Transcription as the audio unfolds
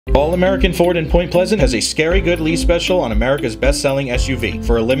All American Ford in Point Pleasant has a scary good lease special on America's best-selling SUV.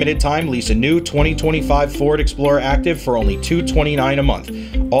 For a limited time, lease a new 2025 Ford Explorer Active for only $229 a month.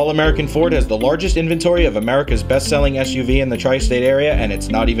 All American Ford has the largest inventory of America's best-selling SUV in the tri-state area, and it's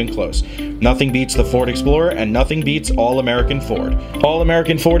not even close. Nothing beats the Ford Explorer, and nothing beats All American Ford. All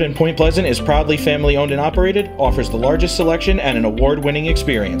American Ford in Point Pleasant is proudly family-owned and operated, offers the largest selection, and an award-winning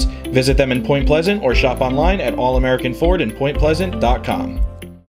experience. Visit them in Point Pleasant or shop online at allamericanfordinpointpleasant.com.